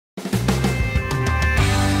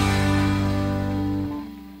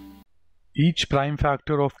Each prime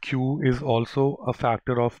factor of Q is also a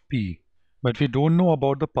factor of P, but we don't know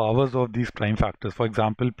about the powers of these prime factors. For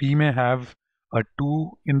example, P may have a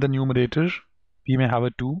 2 in the numerator, P may have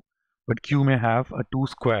a 2, but Q may have a 2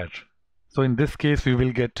 square. So in this case, we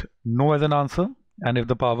will get no as an answer, and if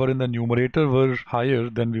the power in the numerator were higher,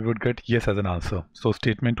 then we would get yes as an answer. So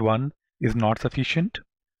statement 1 is not sufficient.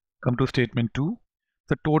 Come to statement 2.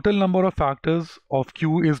 The total number of factors of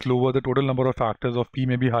Q is lower, the total number of factors of P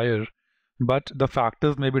may be higher, but the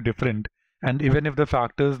factors may be different, and even if the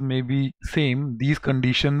factors may be same, these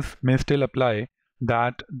conditions may still apply,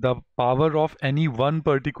 that the power of any one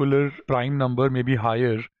particular prime number may be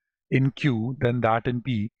higher in Q than that in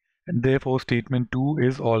P, and therefore statement 2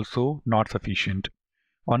 is also not sufficient.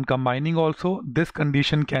 On combining also, this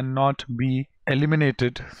condition cannot be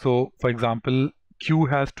eliminated. So for example, Q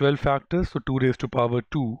has 12 factors, so 2 raised to power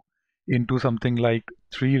 2 into something like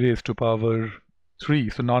 3 raised to power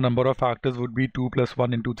 3. So now number of factors would be 2 plus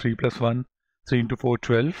 1 into 3 plus 1, 3 into 4,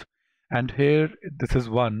 12. And here this is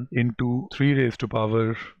 1 into 3 raised to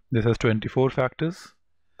power, this has 24 factors.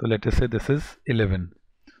 So let us say this is 11.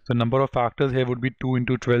 So number of factors here would be 2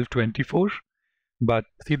 into 12, 24. But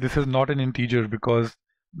see, this is not an integer because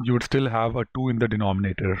you would still have a 2 in the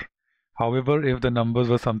denominator. However, if the numbers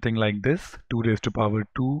were something like this, 2 raised to power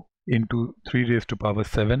 2 into 3 raised to power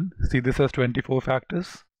 7. See, this has 24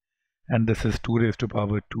 factors. And this is 2 raised to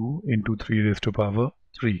power 2 into 3 raised to power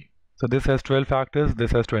 3. So this has 12 factors,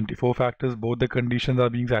 this has 24 factors, both the conditions are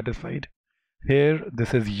being satisfied. Here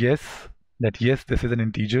this is yes, that yes, this is an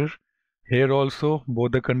integer. Here also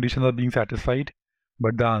both the conditions are being satisfied,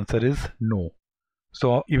 but the answer is no.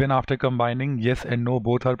 So even after combining, yes and no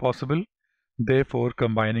both are possible. Therefore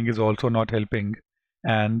combining is also not helping,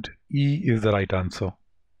 and E is the right answer.